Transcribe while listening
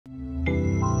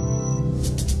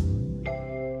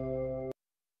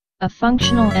A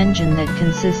functional engine that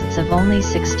consists of only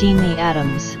 16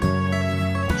 atoms.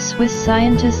 Swiss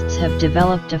scientists have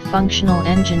developed a functional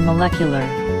engine molecular,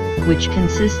 which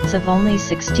consists of only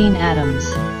 16 atoms.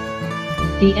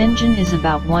 The engine is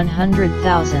about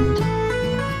 100,000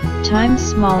 times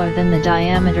smaller than the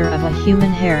diameter of a human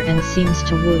hair and seems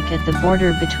to work at the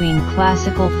border between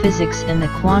classical physics and the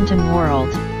quantum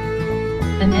world.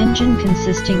 An engine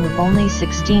consisting of only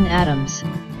 16 atoms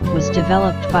was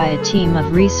developed by a team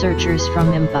of researchers from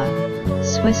IMPA,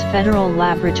 Swiss Federal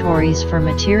Laboratories for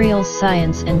Materials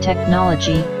Science and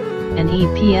Technology, and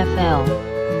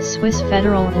EPFL, Swiss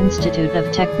Federal Institute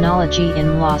of Technology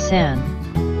in Lausanne.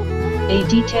 A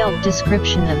detailed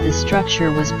description of the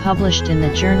structure was published in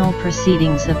the journal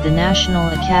Proceedings of the National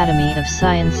Academy of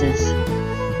Sciences.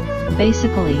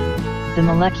 Basically, the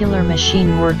molecular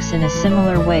machine works in a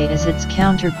similar way as its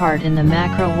counterpart in the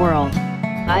macro world,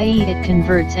 i.e. it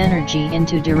converts energy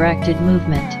into directed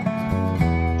movement.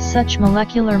 Such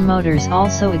molecular motors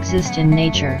also exist in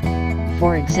nature,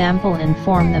 for example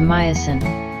form the myosin.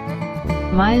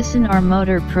 Myosin are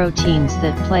motor proteins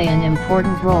that play an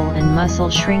important role in muscle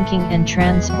shrinking and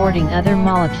transporting other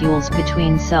molecules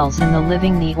between cells in the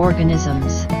living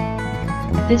organisms.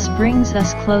 This brings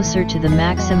us closer to the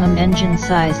maximum engine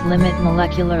size limit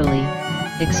molecularly,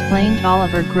 explained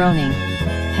Oliver Groening,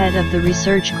 head of the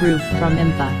research group from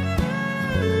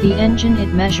IMPA. The engine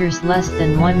it measures less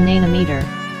than 1 nanometer,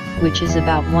 which is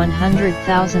about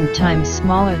 100,000 times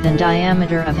smaller than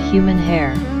diameter of human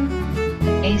hair.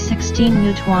 A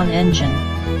 16-Newton engine,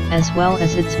 as well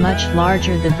as its much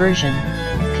larger the version,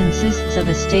 consists of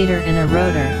a stator and a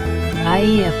rotor,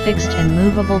 i.e. a fixed and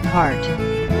movable part.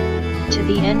 To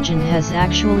the engine has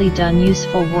actually done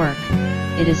useful work.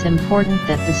 It is important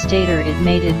that the stator it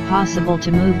made it possible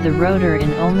to move the rotor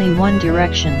in only one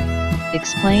direction,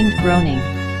 explained Groening.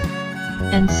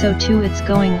 And so too it's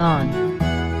going on.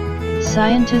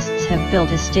 Scientists have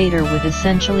built a stator with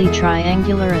essentially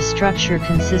triangular a structure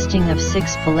consisting of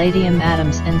 6 palladium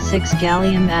atoms and 6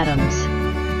 gallium atoms.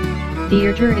 The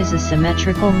rotor is a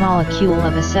symmetrical molecule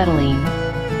of acetylene,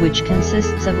 which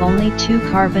consists of only 2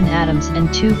 carbon atoms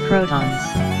and 2 protons.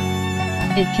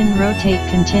 It can rotate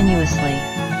continuously.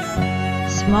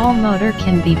 Small motor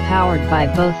can be powered by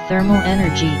both thermal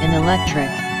energy and electric,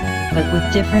 but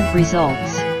with different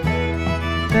results.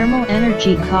 Thermal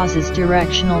energy causes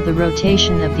directional. The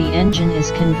rotation of the engine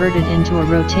is converted into a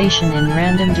rotation in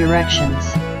random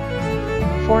directions.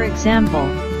 For example,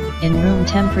 in room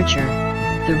temperature,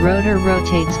 the rotor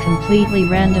rotates completely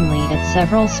randomly at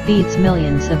several speeds,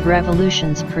 millions of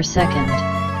revolutions per second.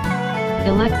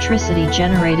 Electricity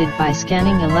generated by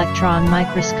scanning electron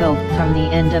microscope, from the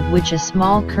end of which a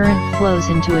small current flows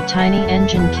into a tiny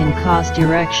engine, can cause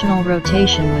directional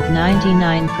rotation with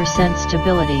 99%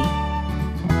 stability.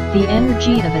 The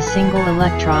energy of a single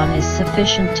electron is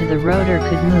sufficient to the rotor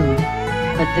could move,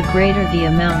 but the greater the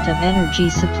amount of energy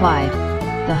supplied,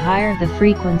 the higher the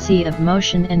frequency of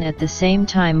motion and at the same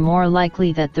time more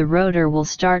likely that the rotor will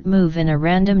start move in a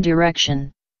random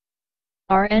direction.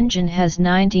 Our engine has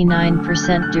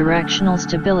 99% directional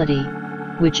stability,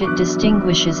 which it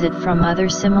distinguishes it from other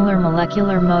similar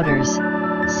molecular motors,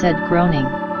 said Groening.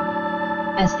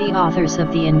 As the authors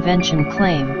of the invention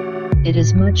claim, it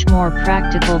is much more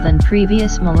practical than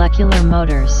previous molecular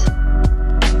motors.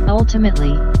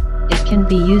 Ultimately, it can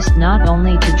be used not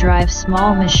only to drive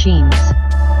small machines,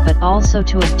 but also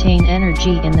to obtain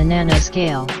energy in the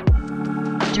nanoscale.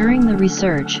 During the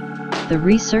research, the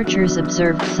researchers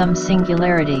observed some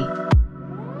singularity.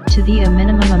 A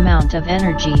minimum amount of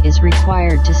energy is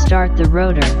required to start the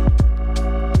rotor.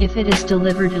 If it is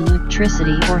delivered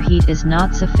electricity or heat is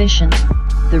not sufficient,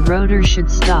 the rotor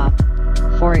should stop.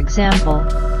 For example,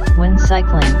 when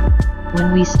cycling,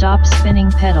 when we stop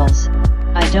spinning pedals,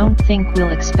 I don't think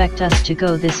we'll expect us to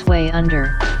go this way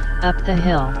up the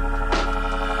hill.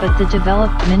 But the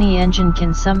developed mini-engine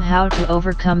can somehow to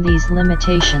overcome these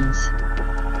limitations.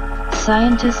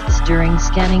 Scientists during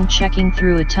scanning checking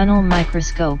through a tunnel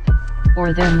microscope,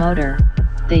 or their motor,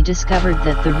 they discovered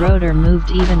that the rotor moved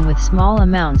even with small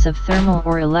amounts of thermal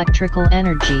or electrical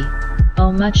energy,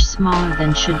 much smaller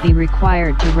than should be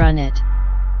required to run it.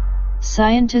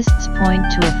 Scientists point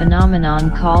to a phenomenon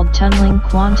called tunneling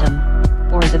quantum,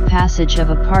 or the passage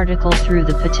of a particle through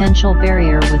the potential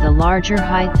barrier with a larger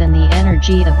height than the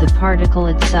energy of the particle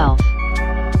itself.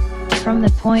 From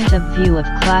the point of view of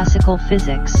classical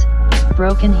physics,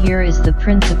 broken here is the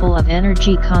principle of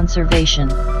energy conservation.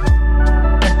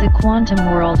 But the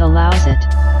quantum world allows it.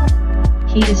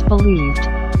 It is believed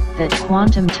that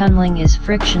quantum tunneling is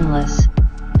frictionless,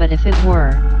 but if it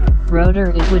were,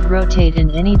 rotor it would rotate in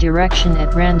any direction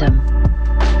at random.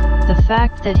 The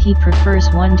fact that he prefers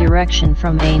one direction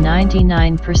from a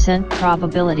 99%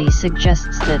 probability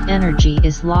suggests that energy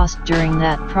is lost during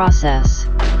that process.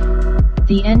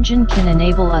 The engine can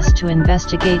enable us to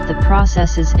investigate the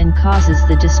processes and causes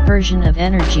the dispersion of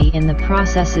energy in the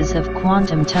processes of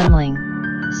quantum tunneling,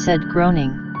 said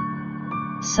Groening.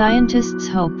 Scientists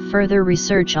hope further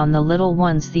research on the little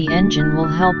ones the engine will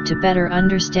help to better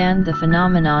understand the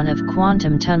phenomenon of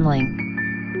quantum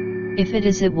tunneling. If it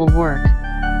is, it will work.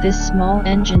 This small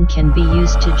engine can be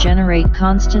used to generate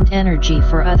constant energy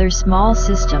for other small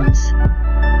systems.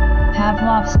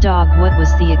 Pavlov's dog. What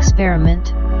was the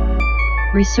experiment?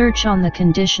 Research on the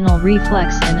conditional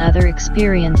reflex and other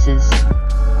experiences.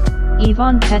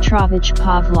 Ivan Petrovich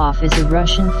Pavlov is a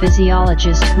Russian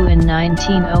physiologist who in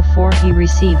 1904 he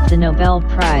received the Nobel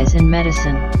Prize in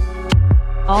Medicine.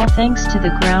 All thanks to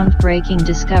the groundbreaking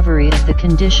discovery of the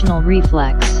conditional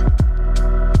reflex.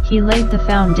 He laid the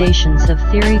foundations of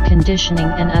theory conditioning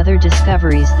and other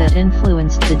discoveries that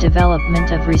influenced the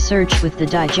development of research with the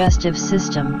digestive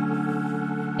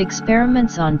system.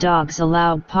 Experiments on dogs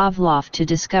allowed Pavlov to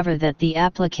discover that the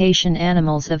application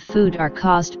animals of food are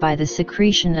caused by the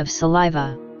secretion of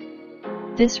saliva.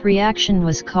 This reaction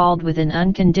was called with an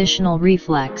unconditional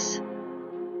reflex.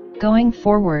 Going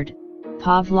forward,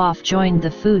 Pavlov joined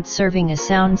the food serving a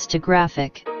sounds to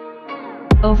graphic.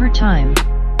 Over time,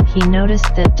 he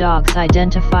noticed that dogs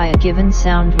identify a given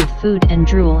sound with food and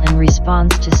drool in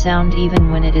response to sound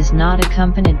even when it is not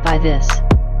accompanied by this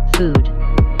food.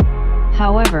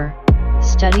 However,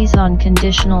 studies on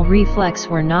conditional reflex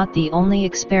were not the only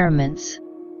experiments.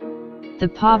 The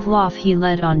Pavlov he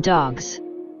led on dogs.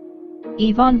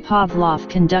 Ivan Pavlov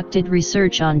conducted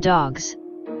research on dogs,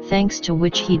 thanks to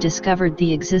which he discovered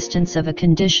the existence of a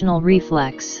conditional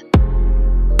reflex.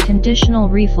 Conditional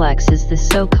reflex is the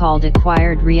so-called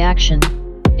acquired reaction,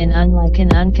 unlike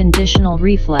an unconditional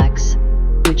reflex,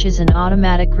 which is an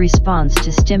automatic response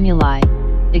to stimuli.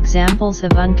 Examples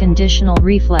of unconditional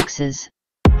reflexes: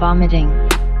 vomiting,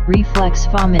 reflex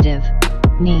vomitive,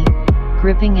 knee,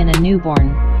 gripping in a newborn,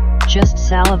 just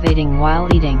salivating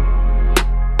while eating.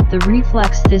 The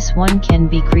reflex this one can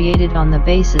be created on the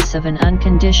basis of an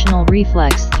unconditional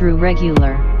reflex through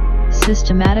regular,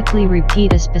 systematically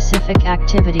repeat a specific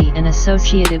activity and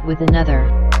associate it with another.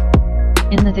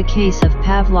 In the case of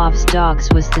Pavlov's dogs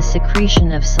was the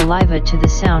secretion of saliva to the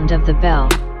sound of the bell.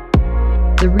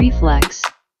 The reflex,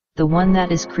 the one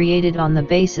that is created on the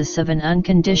basis of an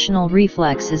unconditional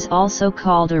reflex, is also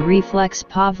called a reflex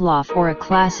Pavlov or a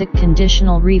classic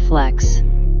conditional reflex.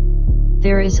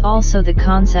 There is also the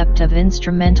concept of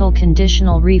instrumental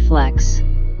conditional reflex.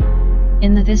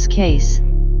 In this case,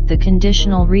 the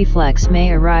conditional reflex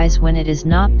may arise when it is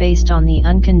not based on the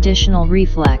unconditional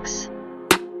reflex.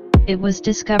 It was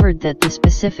discovered that the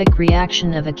specific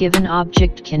reaction of a given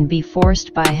object can be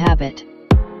forced by habit.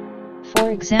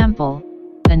 For example,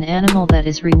 an animal that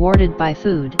is rewarded by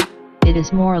food, it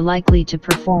is more likely to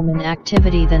perform an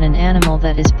activity than an animal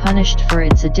that is punished for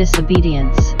its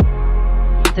disobedience.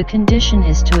 The condition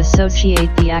is to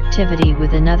associate the activity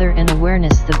with another and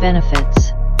awareness the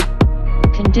benefits.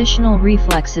 Conditional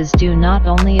reflexes do not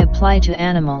only apply to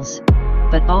animals,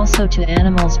 but also to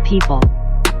animals' people.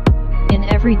 In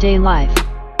everyday life,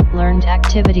 learned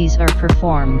activities are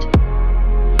performed.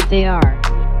 They are,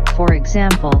 for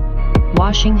example,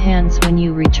 washing hands when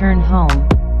you return home,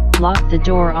 lock the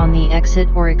door on the exit,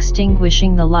 or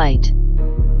extinguishing the light.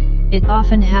 It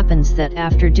often happens that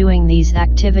after doing these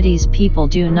activities people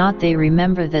do not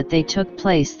remember that they took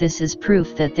place. This is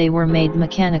proof that they were made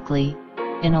mechanically,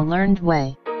 in a learned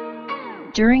way.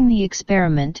 During the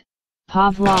experiment,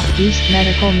 Pavlov used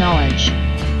medical knowledge,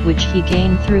 which he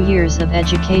gained through years of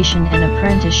education and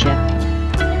apprenticeship.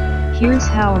 Here's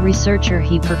how a researcher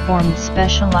he performed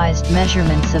specialized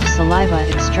measurements of saliva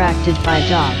extracted by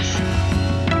dogs.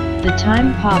 The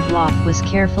time Pavlov was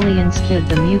carefully unscrewed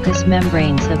the mucous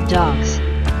membranes of dogs,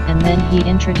 and then he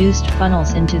introduced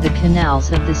funnels into the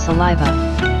canals of the saliva.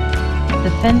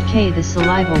 The FENK, the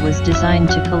saliva was designed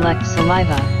to collect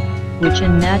saliva, which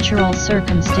in natural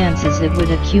circumstances it would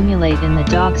accumulate in the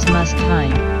dog's musk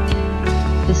hind.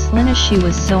 The slinish she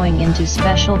was sewing into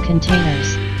special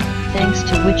containers, thanks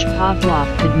to which Pavlov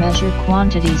could measure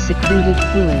quantity secreted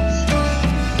fluids.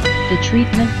 The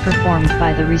treatment performed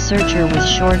by the researcher was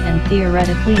short and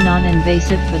theoretically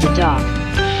non-invasive for the dog.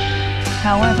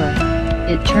 However,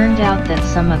 it turned out that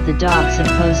some of the dogs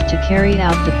opposed to carry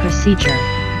out the procedure.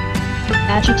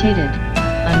 Agitated,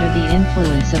 under the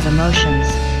influence of emotions,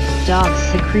 dogs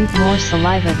secrete more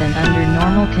saliva than under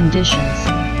normal conditions,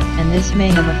 and this may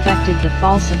have affected the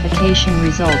falsification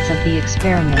results of the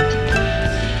experiment.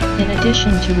 In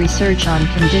addition to research on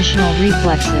conditional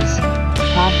reflexes,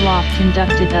 Pavlov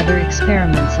conducted other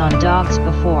experiments on dogs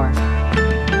before.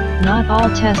 Not all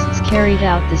tests carried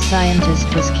out the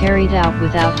scientist was carried out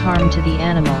without harm to the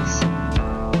animals.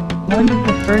 One of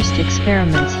the first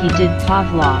experiments he did,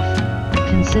 Pavlov,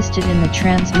 consisted in the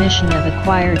transmission of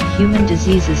acquired human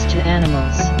diseases to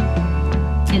animals.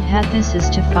 It had this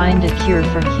as to find a cure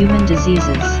for human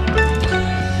diseases.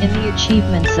 In the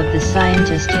achievements of the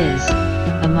scientist is,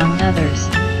 among others,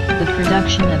 the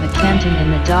production of a canton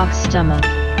in the dog's stomach,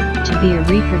 to be a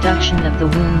reproduction of the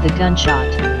wound, the gunshot.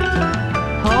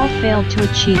 Paul failed to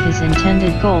achieve his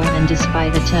intended goal, and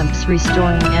despite attempts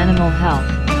restoring animal health,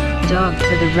 dog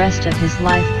for the rest of his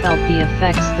life felt the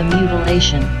effects the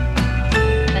mutilation.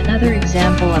 Another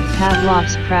example of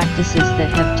Pavlov's practices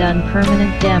that have done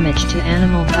permanent damage to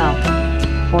animal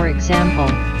health, for example,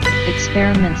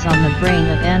 experiments on the brain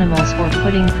of animals or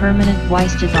putting permanent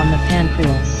wastage on the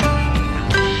pancreas.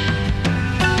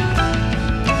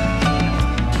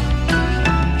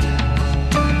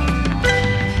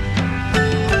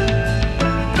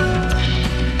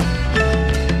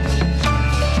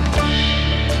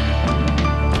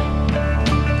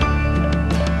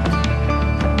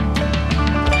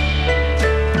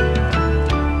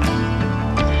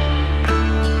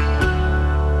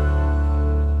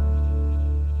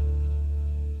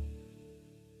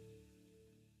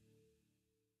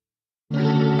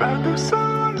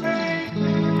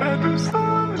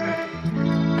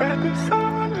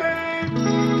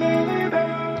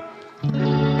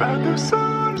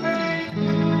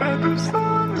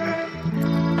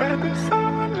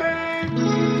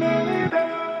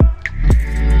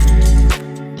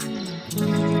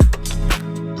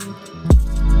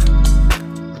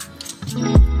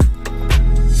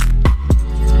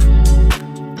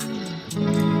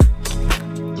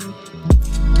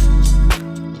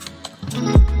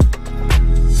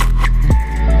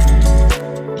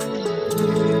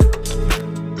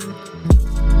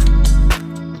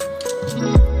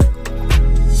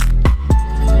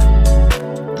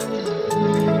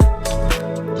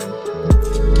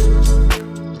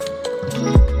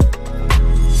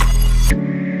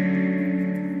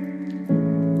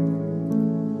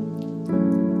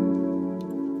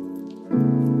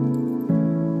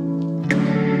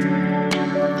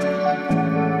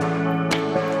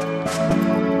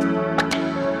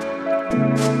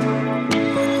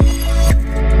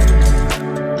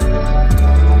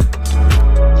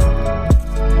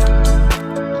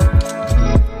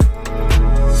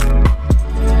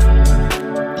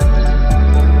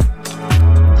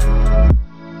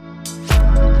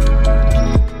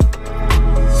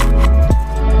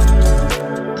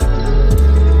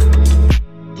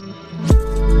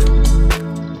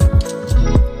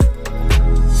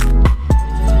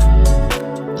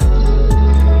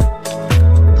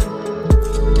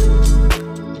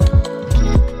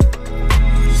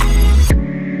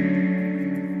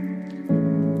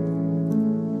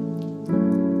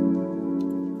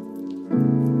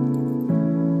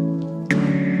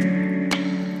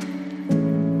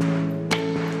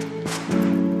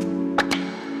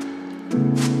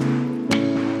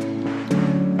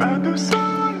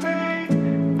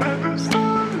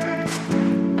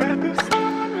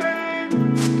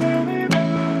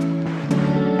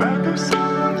 Soleil,